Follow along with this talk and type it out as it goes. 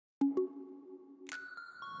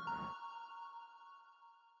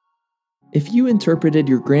If you interpreted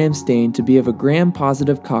your gram stain to be of a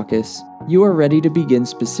gram-positive coccus, you are ready to begin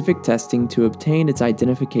specific testing to obtain its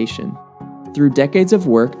identification. Through decades of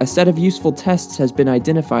work, a set of useful tests has been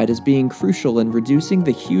identified as being crucial in reducing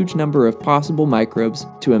the huge number of possible microbes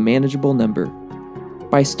to a manageable number.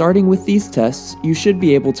 By starting with these tests, you should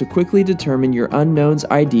be able to quickly determine your unknown's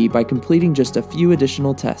ID by completing just a few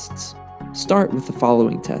additional tests. Start with the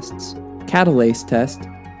following tests: catalase test,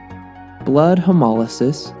 blood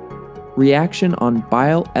hemolysis, reaction on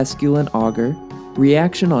bile esculent agar,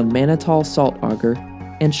 reaction on mannitol salt agar,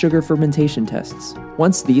 and sugar fermentation tests.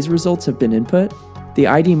 Once these results have been input, the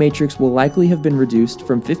ID matrix will likely have been reduced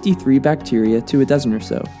from 53 bacteria to a dozen or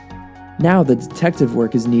so. Now the detective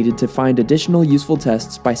work is needed to find additional useful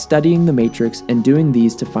tests by studying the matrix and doing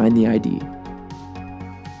these to find the ID.